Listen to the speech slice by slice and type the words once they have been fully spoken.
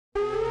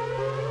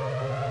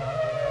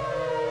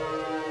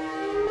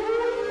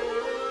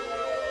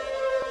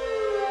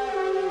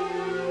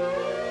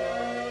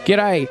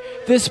G'day.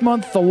 This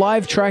month, the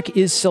live track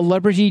is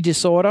Celebrity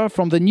Disorder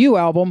from the new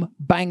album,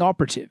 Bang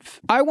Operative.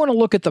 I want to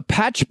look at the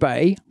patch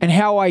bay and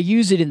how I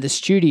use it in the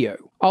studio.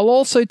 I'll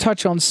also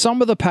touch on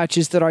some of the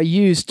patches that I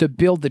use to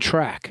build the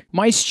track.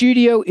 My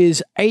studio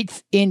is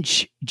 1/8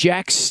 inch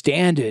jack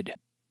standard.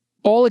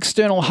 All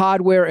external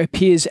hardware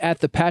appears at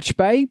the patch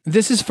bay.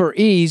 This is for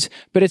ease,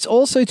 but it's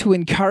also to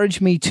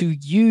encourage me to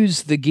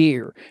use the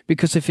gear,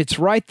 because if it's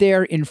right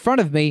there in front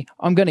of me,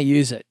 I'm going to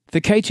use it. The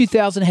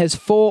K2000 has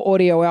 4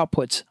 audio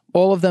outputs.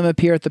 All of them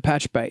appear at the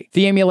patch bay.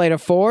 The Emulator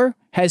 4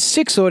 has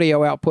 6 audio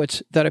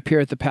outputs that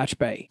appear at the patch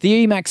bay.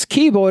 The Emacs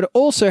keyboard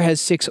also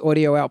has 6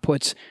 audio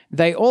outputs.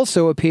 They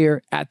also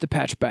appear at the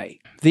patch bay.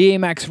 The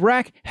Emacs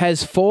rack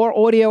has 4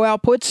 audio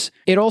outputs.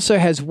 It also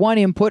has 1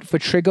 input for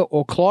trigger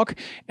or clock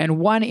and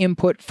 1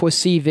 input for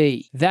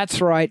CV. That's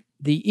right,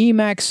 the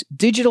Emacs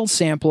digital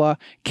sampler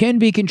can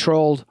be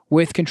controlled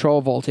with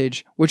control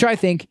voltage, which I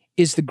think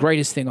is the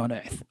greatest thing on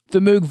earth. The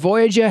Moog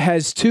Voyager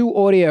has 2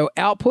 audio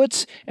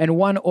outputs and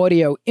 1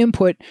 audio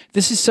input.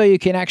 This is so you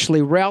can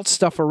actually route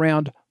stuff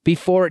around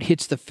before it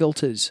hits the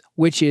filters,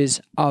 which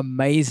is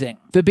amazing.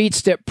 The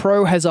BeatStep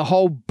Pro has a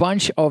whole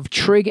bunch of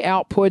trig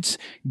outputs,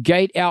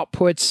 gate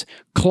outputs,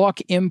 clock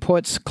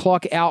inputs,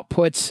 clock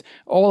outputs,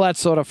 all that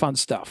sort of fun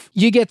stuff.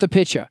 You get the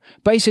picture.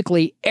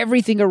 Basically,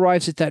 everything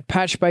arrives at that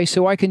patch bay,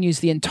 so I can use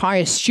the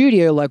entire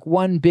studio like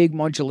one big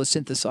modular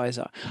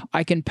synthesizer.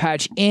 I can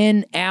patch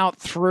in, out,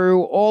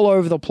 through, all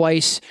over the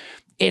place.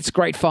 It's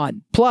great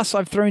fun. Plus,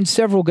 I've thrown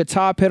several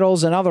guitar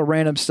pedals and other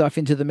random stuff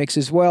into the mix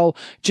as well,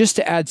 just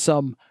to add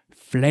some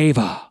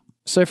flavor.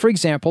 So for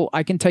example,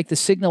 I can take the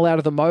signal out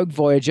of the Moog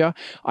Voyager,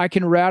 I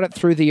can route it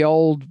through the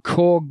old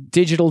Korg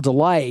digital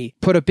delay,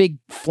 put a big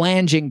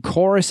flanging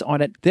chorus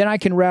on it, then I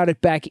can route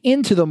it back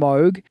into the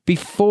Moog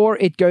before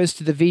it goes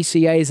to the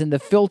VCAs and the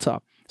filter.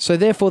 So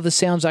therefore the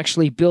sound's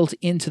actually built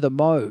into the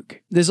Moog.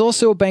 There's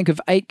also a bank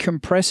of 8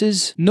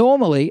 compressors.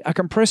 Normally, a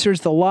compressor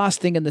is the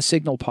last thing in the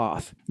signal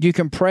path. You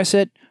compress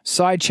it,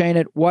 sidechain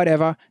it,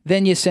 whatever,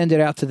 then you send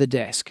it out to the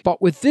desk.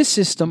 But with this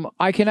system,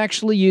 I can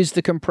actually use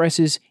the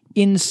compressors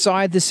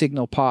inside the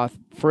signal path.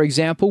 For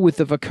example, with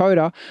the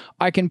vocoder,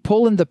 I can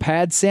pull in the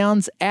pad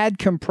sounds, add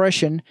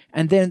compression,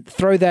 and then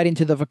throw that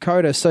into the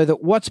vocoder so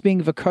that what's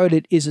being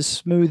vocoded is a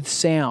smooth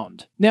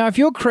sound. Now, if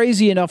you're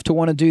crazy enough to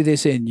want to do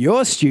this in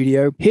your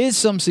studio, here's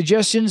some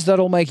suggestions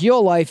that'll make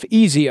your life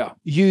easier.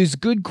 Use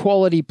good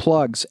quality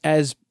plugs,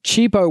 as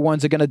cheapo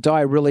ones are going to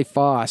die really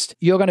fast.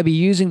 You're going to be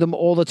using them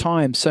all the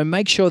time, so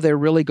make sure they're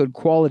really good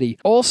quality.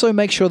 Also,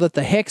 make sure that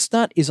the hex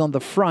nut is on the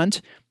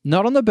front,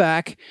 not on the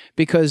back,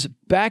 because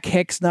back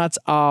hex nuts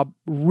are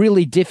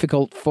really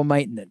difficult for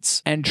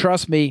maintenance. And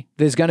trust me,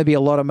 there's going to be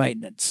a lot of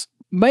maintenance.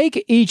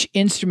 Make each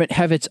instrument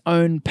have its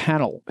own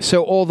panel.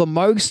 So all the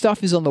Moog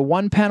stuff is on the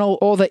one panel,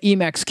 all the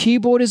Emacs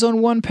keyboard is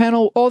on one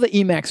panel, all the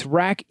Emacs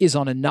rack is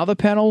on another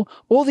panel,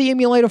 all the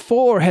Emulator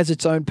 4 has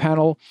its own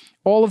panel,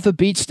 all of the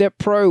BeatStep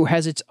Pro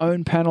has its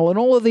own panel, and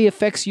all of the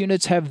effects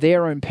units have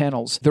their own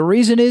panels. The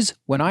reason is,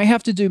 when I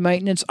have to do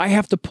maintenance, I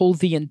have to pull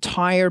the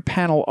entire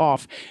panel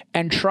off.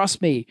 And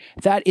trust me,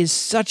 that is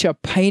such a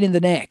pain in the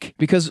neck,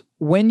 because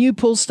when you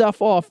pull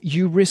stuff off,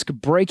 you risk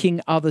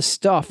breaking other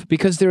stuff,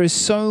 because there is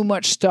so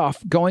much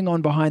stuff going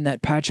on behind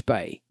that patch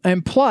bay.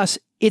 And plus,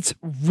 it's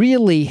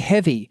really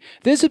heavy.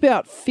 There's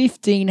about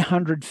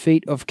 1,500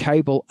 feet of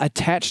cable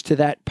attached to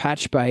that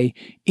patch bay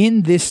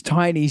in this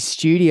tiny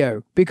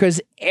studio,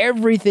 because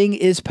everything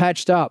is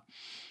patched up.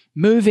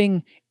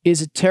 Moving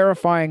is a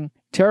terrifying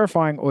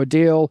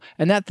ordeal,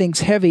 and that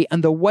thing's heavy,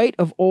 and the weight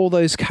of all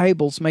those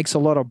cables makes a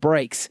lot of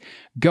breaks.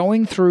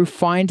 Going through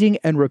finding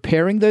and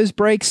repairing those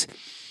breaks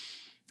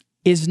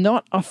is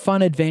not a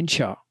fun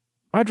adventure.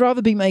 I'd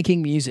rather be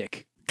making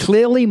music.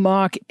 Clearly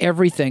mark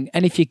everything,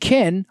 and if you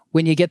can,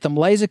 when you get them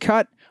laser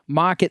cut,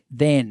 mark it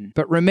then.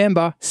 But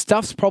remember,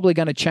 stuff's probably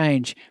going to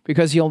change,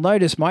 because you'll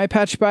notice my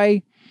patch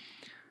bay,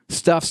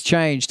 stuff's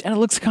changed, and it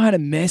looks kind of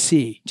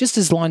messy, just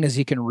as long as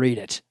you can read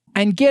it.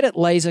 And get it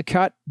laser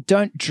cut,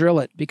 don't drill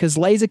it, because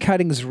laser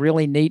cutting is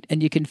really neat,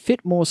 and you can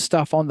fit more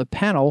stuff on the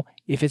panel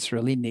if it's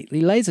really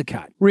neatly laser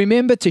cut.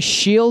 Remember to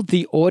shield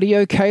the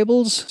audio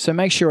cables, so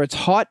make sure it's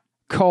hot,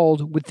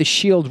 cold with the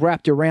shield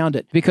wrapped around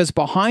it, because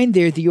behind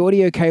there the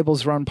audio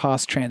cables run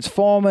past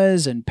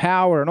transformers and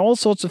power and all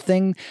sorts of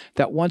things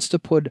that wants to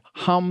put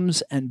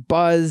hums and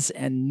buzz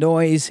and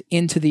noise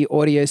into the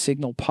audio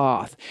signal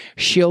path.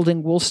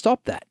 Shielding will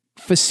stop that.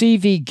 For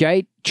CV,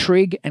 gate,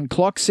 trig, and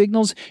clock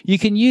signals, you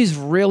can use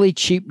really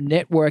cheap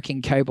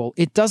networking cable.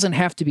 It doesn't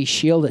have to be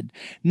shielded.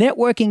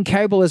 Networking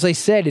cable, as I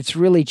said, it's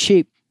really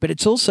cheap, but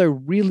it's also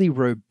really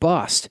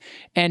robust,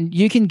 and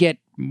you can get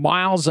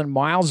miles and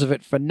miles of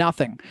it for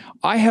nothing.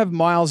 I have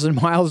miles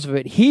and miles of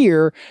it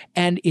here,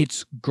 and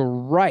it's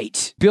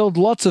great. Build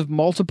lots of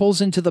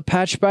multiples into the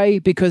patch bay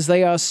because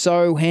they are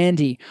so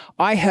handy.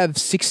 I have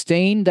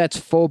 16, that's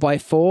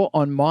 4x4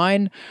 on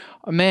mine.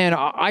 Man,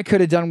 I could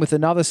have done with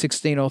another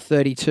 16 or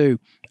 32.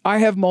 I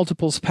have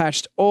multiples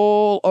patched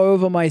all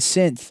over my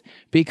synth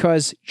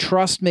because,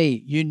 trust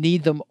me, you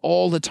need them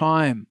all the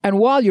time. And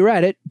while you're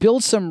at it,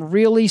 build some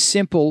really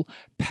simple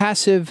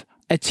passive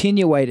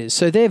attenuators.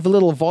 So they have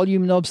little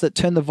volume knobs that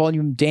turn the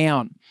volume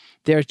down.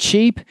 They're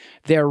cheap,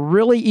 they're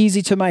really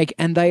easy to make,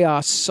 and they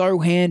are so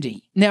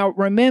handy. Now,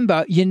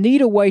 remember, you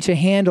need a way to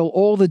handle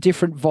all the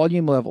different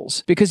volume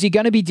levels because you're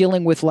going to be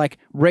dealing with like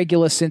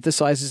regular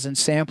synthesizers and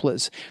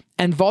samplers,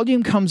 and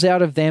volume comes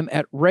out of them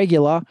at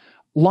regular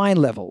line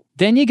level.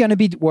 Then you're going to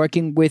be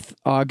working with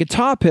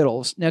guitar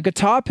pedals. Now,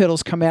 guitar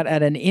pedals come out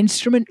at an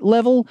instrument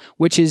level,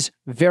 which is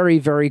very,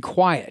 very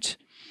quiet.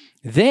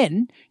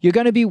 Then you're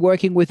going to be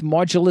working with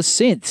modular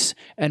synths,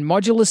 and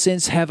modular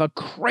synths have a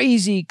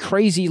crazy,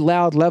 crazy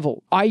loud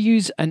level. I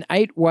use an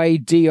 8-way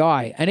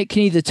DI, and it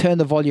can either turn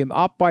the volume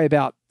up by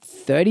about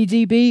 30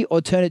 dB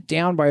or turn it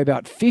down by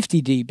about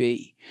 50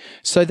 dB.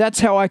 So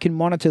that's how I can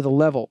monitor the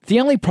level. The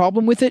only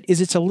problem with it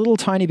is it's a little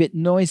tiny bit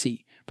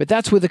noisy. But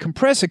that's where the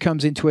compressor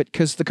comes into it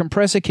because the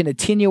compressor can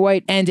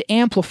attenuate and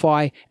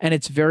amplify, and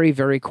it's very,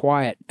 very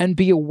quiet. And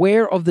be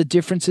aware of the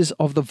differences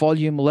of the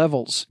volume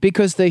levels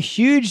because the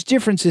huge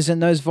differences in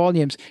those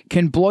volumes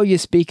can blow your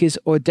speakers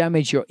or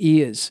damage your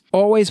ears.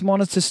 Always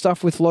monitor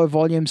stuff with low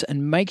volumes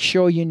and make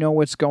sure you know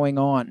what's going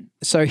on.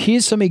 So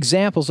here's some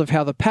examples of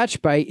how the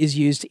Patchbay is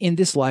used in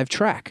this live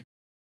track.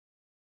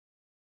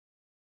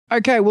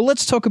 Okay, well,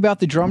 let's talk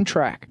about the drum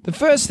track. The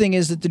first thing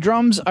is that the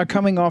drums are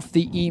coming off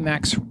the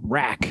Emax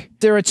rack.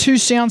 There are two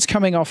sounds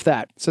coming off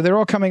that. So they're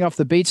all coming off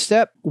the beat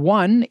step.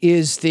 One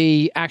is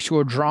the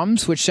actual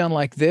drums, which sound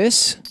like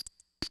this.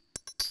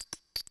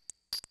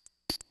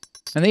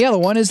 And the other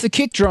one is the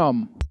kick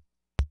drum.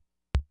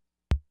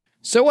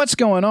 So what's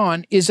going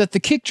on is that the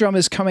kick drum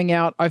is coming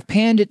out. I've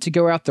panned it to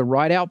go out the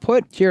right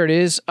output. Here it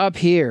is, up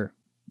here.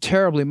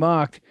 Terribly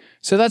marked.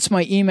 So that's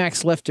my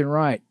Emax left and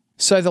right.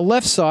 So the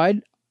left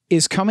side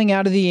is coming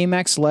out of the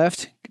Emax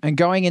left and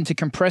going into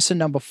compressor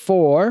number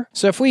 4.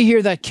 So if we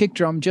hear that kick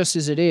drum just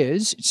as it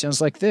is, it sounds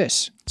like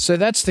this. So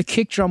that's the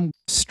kick drum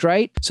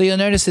straight. So you'll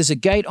notice there's a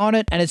gate on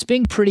it and it's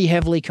being pretty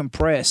heavily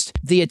compressed.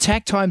 The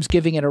attack time's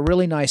giving it a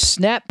really nice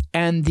snap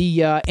and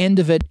the end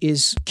of it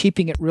is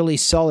keeping it really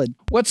solid.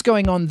 What's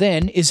going on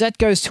then is that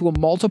goes to a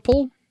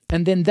multiple,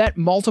 and then that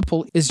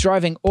multiple is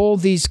driving all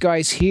these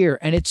guys here,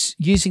 and it's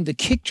using the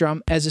kick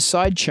drum as a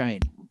side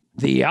chain.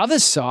 The other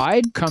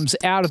side comes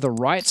out of the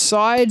right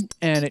side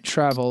and it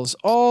travels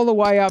all the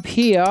way up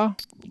here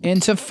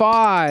into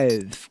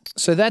 5.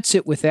 So that's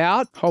it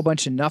without a whole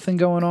bunch of nothing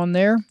going on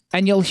there.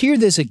 And you'll hear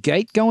there's a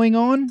gate going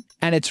on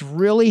and it's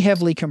really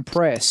heavily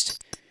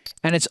compressed.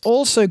 And it's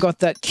also got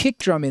that kick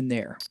drum in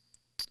there.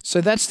 So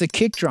that's the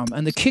kick drum,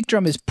 and the kick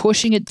drum is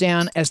pushing it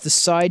down as the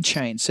side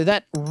chain. So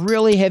that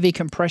really heavy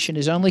compression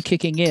is only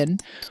kicking in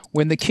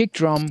when the kick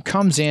drum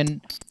comes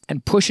in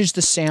and pushes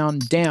the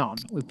sound down.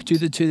 We do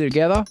the two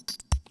together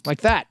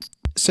like that.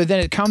 So then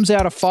it comes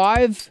out of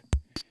 5,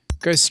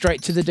 goes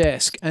straight to the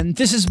desk. And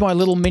this is my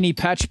little mini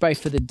patch bay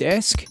for the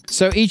desk.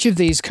 So each of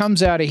these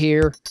comes out of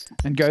here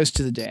and goes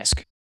to the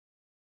desk.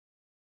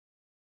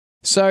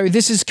 So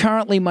this is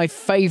currently my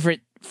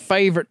favorite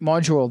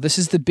module. This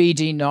is the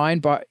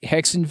BD9 by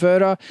Hex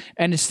Inverter,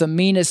 and it's the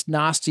meanest,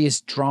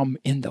 nastiest drum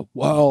in the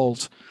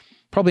world.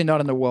 Probably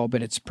not in the world,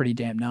 but it's pretty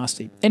damn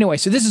nasty. Anyway,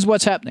 so this is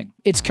what's happening.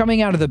 It's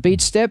coming out of the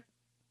beat step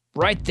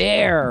right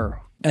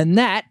there, and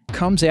that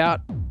comes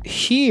out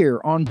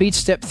here on beat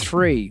step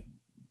 3.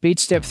 Beat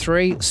step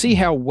 3, see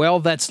how well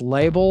that's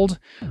labeled?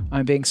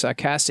 I'm being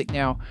sarcastic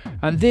now.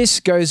 And this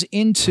goes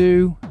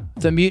into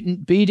the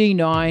Mutant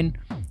BD9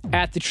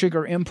 at the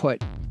trigger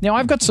input. Now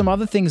I've got some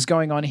other things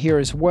going on here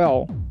as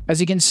well.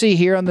 As you can see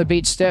here on the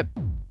beat step,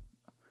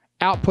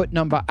 output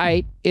number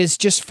 8 is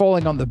just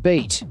falling on the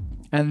beat.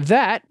 And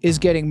that is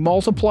getting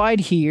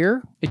multiplied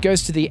here. It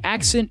goes to the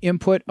accent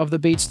input of the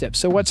beat step.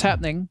 So what's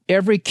happening?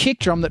 Every kick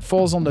drum that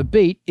falls on the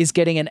beat is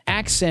getting an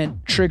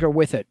accent trigger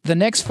with it. The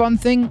next fun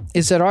thing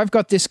is that I've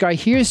got this guy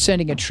here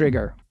sending a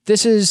trigger.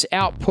 This is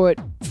output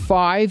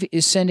 5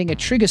 is sending a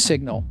trigger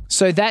signal.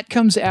 So that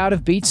comes out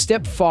of beat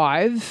step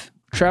 5,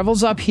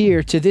 travels up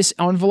here to this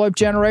envelope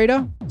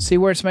generator. See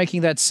where it's making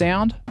that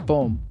sound?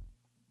 Boom,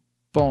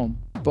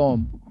 boom,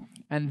 boom.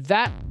 And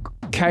that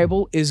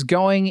cable is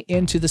going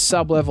into the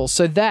sub level.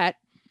 So that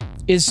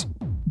is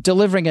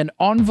delivering an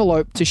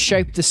envelope to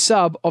shape the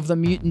sub of the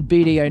Mutant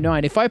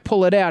BD09. If I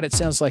pull it out, it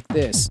sounds like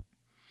this.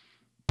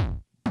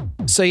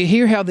 So you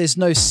hear how there's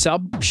no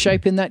sub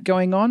shape in that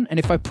going on? And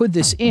if I put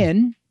this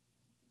in,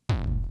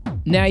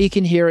 now you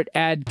can hear it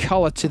add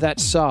color to that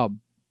sub,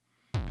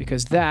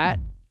 because that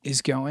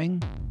is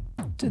going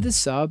to the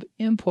sub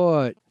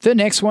input. The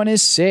next one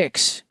is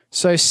 6.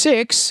 So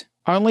 6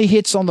 only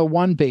hits on the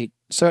 1 beat.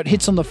 So it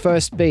hits on the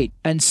first beat,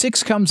 and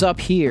 6 comes up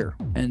here,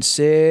 and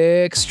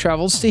 6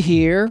 travels to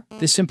here,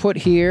 this input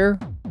here,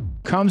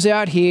 comes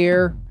out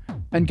here,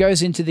 and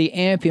goes into the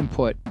amp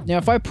input. Now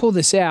if I pull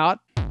this out,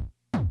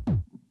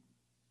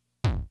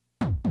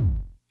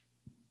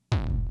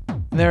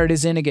 there it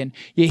is in again.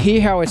 You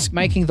hear how it's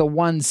making the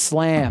 1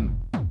 slam.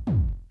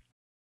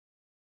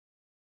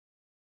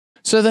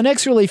 So the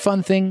next really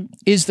fun thing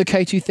is the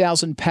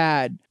K2000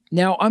 pad.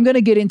 Now, I'm going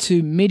to get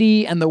into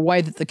MIDI and the way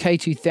that the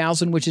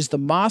K2000, which is the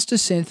master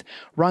synth,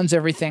 runs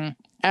everything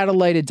at a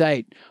later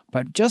date.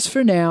 But just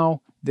for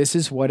now, this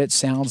is what it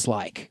sounds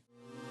like.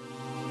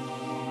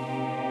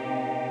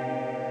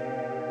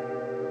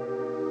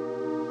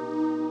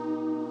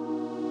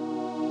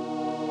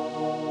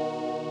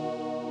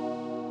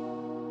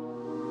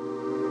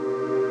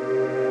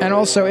 And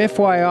also,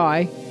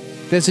 FYI,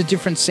 there's a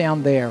different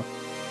sound there.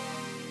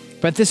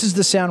 But this is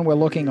the sound we're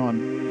looking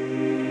on.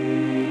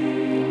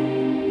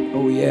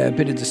 Oh yeah, a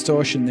bit of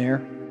distortion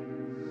there.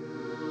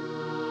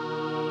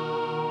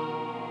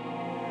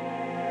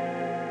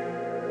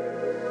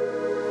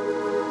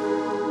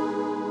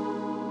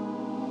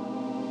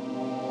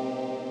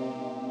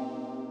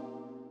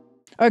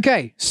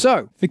 Okay,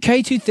 so the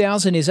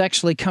K2000 is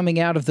actually coming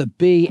out of the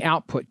B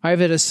output. I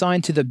have it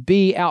assigned to the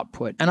B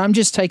output, and I'm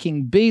just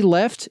taking B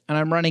left and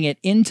I'm running it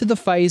into the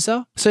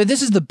phaser. So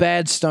this is the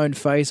bad stone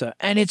phaser,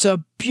 and it's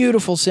a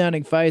beautiful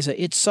sounding phaser.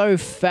 It's so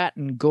fat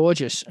and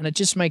gorgeous, and it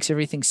just makes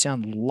everything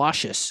sound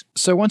luscious.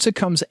 So once it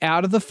comes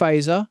out of the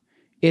phaser,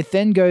 it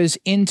then goes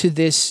into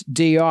this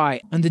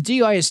DI, and the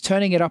DI is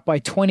turning it up by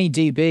 20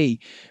 dB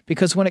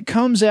because when it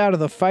comes out of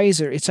the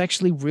phaser, it's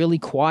actually really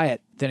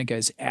quiet. Then it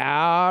goes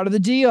out of the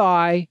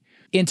DI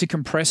into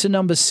compressor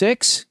number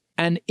 6,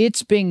 and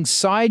it's being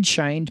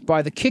sidechained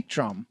by the kick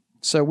drum.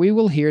 So we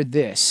will hear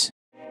this.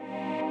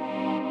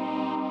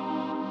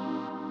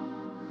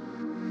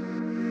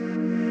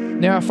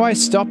 Now, if I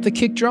stop the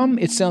kick drum,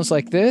 it sounds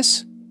like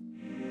this.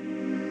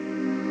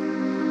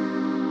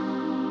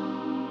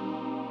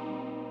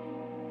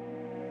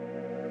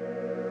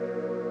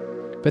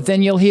 But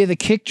then you'll hear the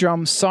kick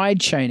drum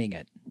sidechaining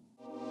it.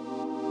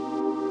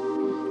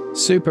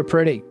 Super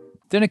pretty.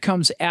 Then it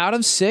comes out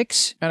of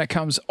 6, and it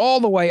comes all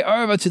the way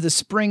over to the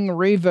spring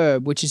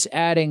reverb, which is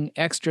adding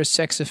extra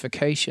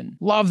sexification.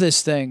 Love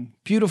this thing.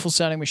 Beautiful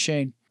sounding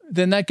machine.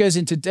 Then that goes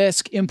into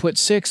desk input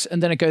 6,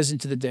 and then it goes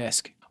into the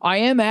desk. I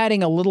am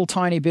adding a little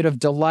tiny bit of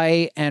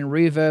delay and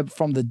reverb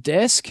from the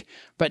desk,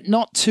 but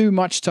not too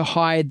much to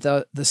hide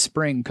the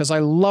spring, because I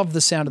love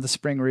the sound of the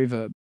spring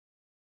reverb.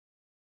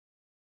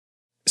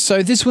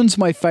 So this one's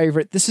my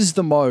favorite. This is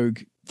the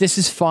Moog. This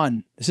is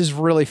fun. This is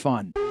really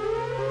fun.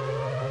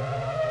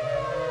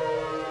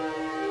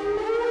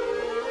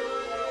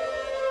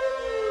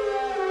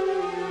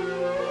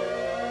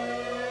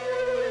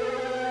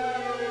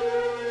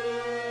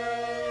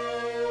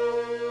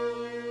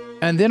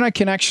 And then I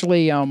can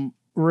actually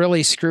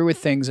really screw with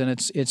things, and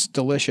it's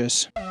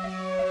delicious.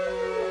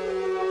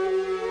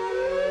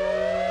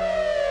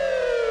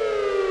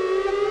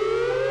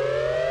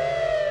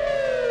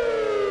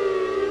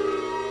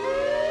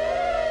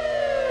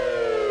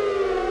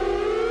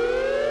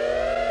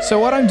 So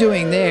what I'm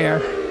doing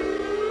there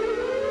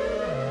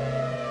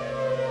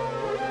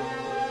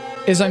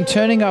is I'm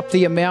turning up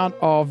the amount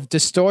of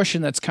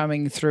distortion that's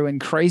coming through and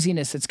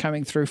craziness that's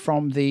coming through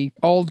from the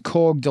old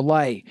Korg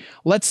delay.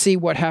 Let's see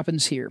what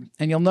happens here.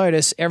 And you'll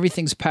notice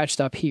everything's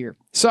patched up here.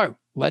 So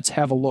let's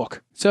have a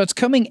look. So it's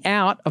coming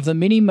out of the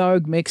Mini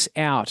Moog mix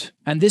out.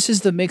 And this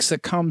is the mix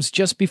that comes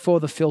just before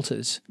the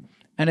filters.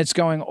 And it's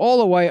going all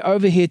the way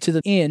over here to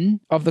the in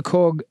of the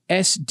Korg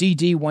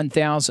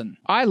SDD1000.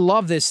 I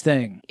love this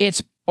thing.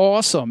 It's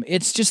awesome.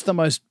 It's just the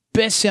most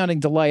best sounding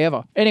delay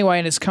ever. Anyway,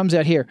 and it comes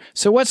out here.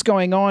 So what's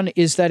going on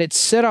is that it's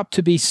set up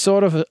to be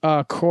sort of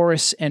a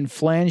chorus and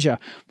flanger.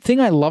 The thing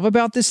I love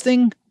about this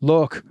thing,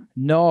 look,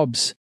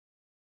 knobs.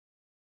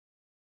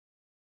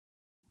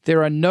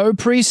 There are no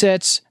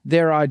presets,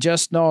 there are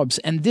just knobs,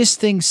 and this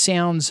thing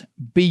sounds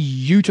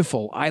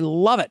beautiful. I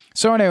love it.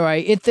 So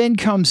anyway, it then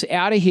comes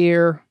out of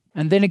here,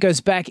 and then it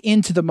goes back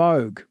into the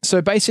Moog.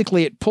 So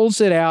basically it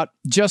pulls it out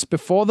just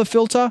before the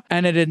filter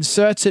and it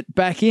inserts it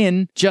back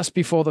in just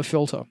before the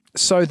filter.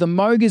 So the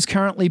Moog is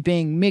currently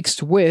being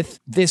mixed with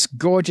this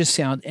gorgeous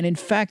sound. And in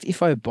fact,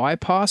 if I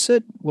bypass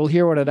it, we'll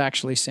hear what it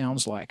actually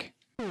sounds like.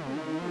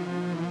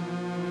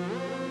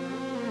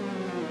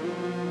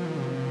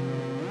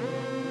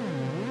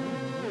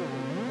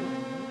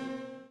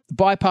 The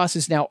bypass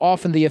is now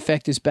off and the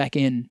effect is back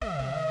in.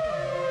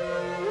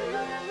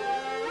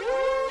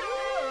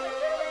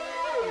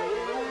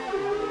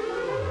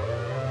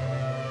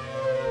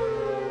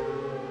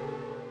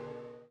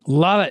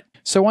 Love it.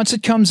 So once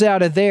it comes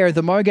out of there,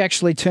 the Moog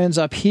actually turns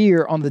up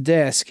here on the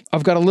desk.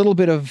 I've got a little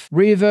bit of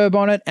reverb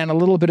on it and a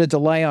little bit of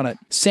delay on it.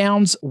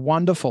 Sounds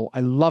wonderful.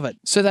 I love it.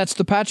 So that's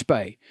the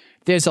Patchbay.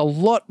 There's a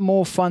lot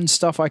more fun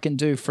stuff I can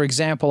do. For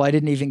example, I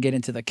didn't even get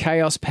into the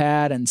Chaos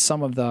Pad and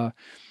some of the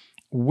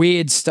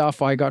weird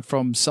stuff I got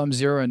from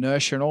Sub-Zero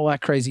Inertia and all that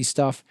crazy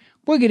stuff.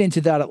 We'll get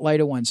into that at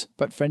later ones.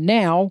 But for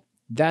now,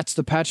 that's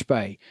the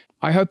Patchbay.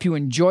 I hope you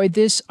enjoyed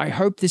this. I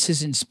hope this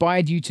has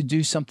inspired you to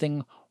do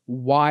something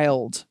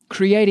wild.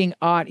 Creating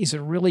art is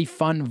a really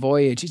fun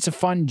voyage. It's a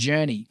fun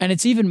journey. And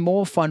it's even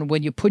more fun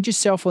when you put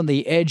yourself on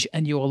the edge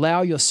and you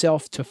allow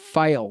yourself to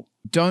fail.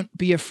 Don't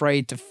be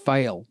afraid to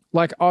fail.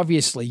 Like,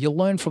 obviously, you'll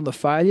learn from the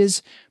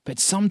failures, but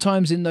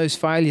sometimes in those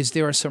failures,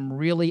 there are some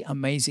really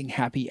amazing,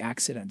 happy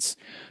accidents.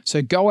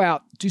 So go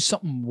out, do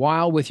something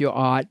wild with your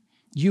art.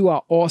 You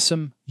are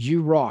awesome.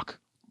 You rock.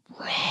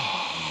 Roth.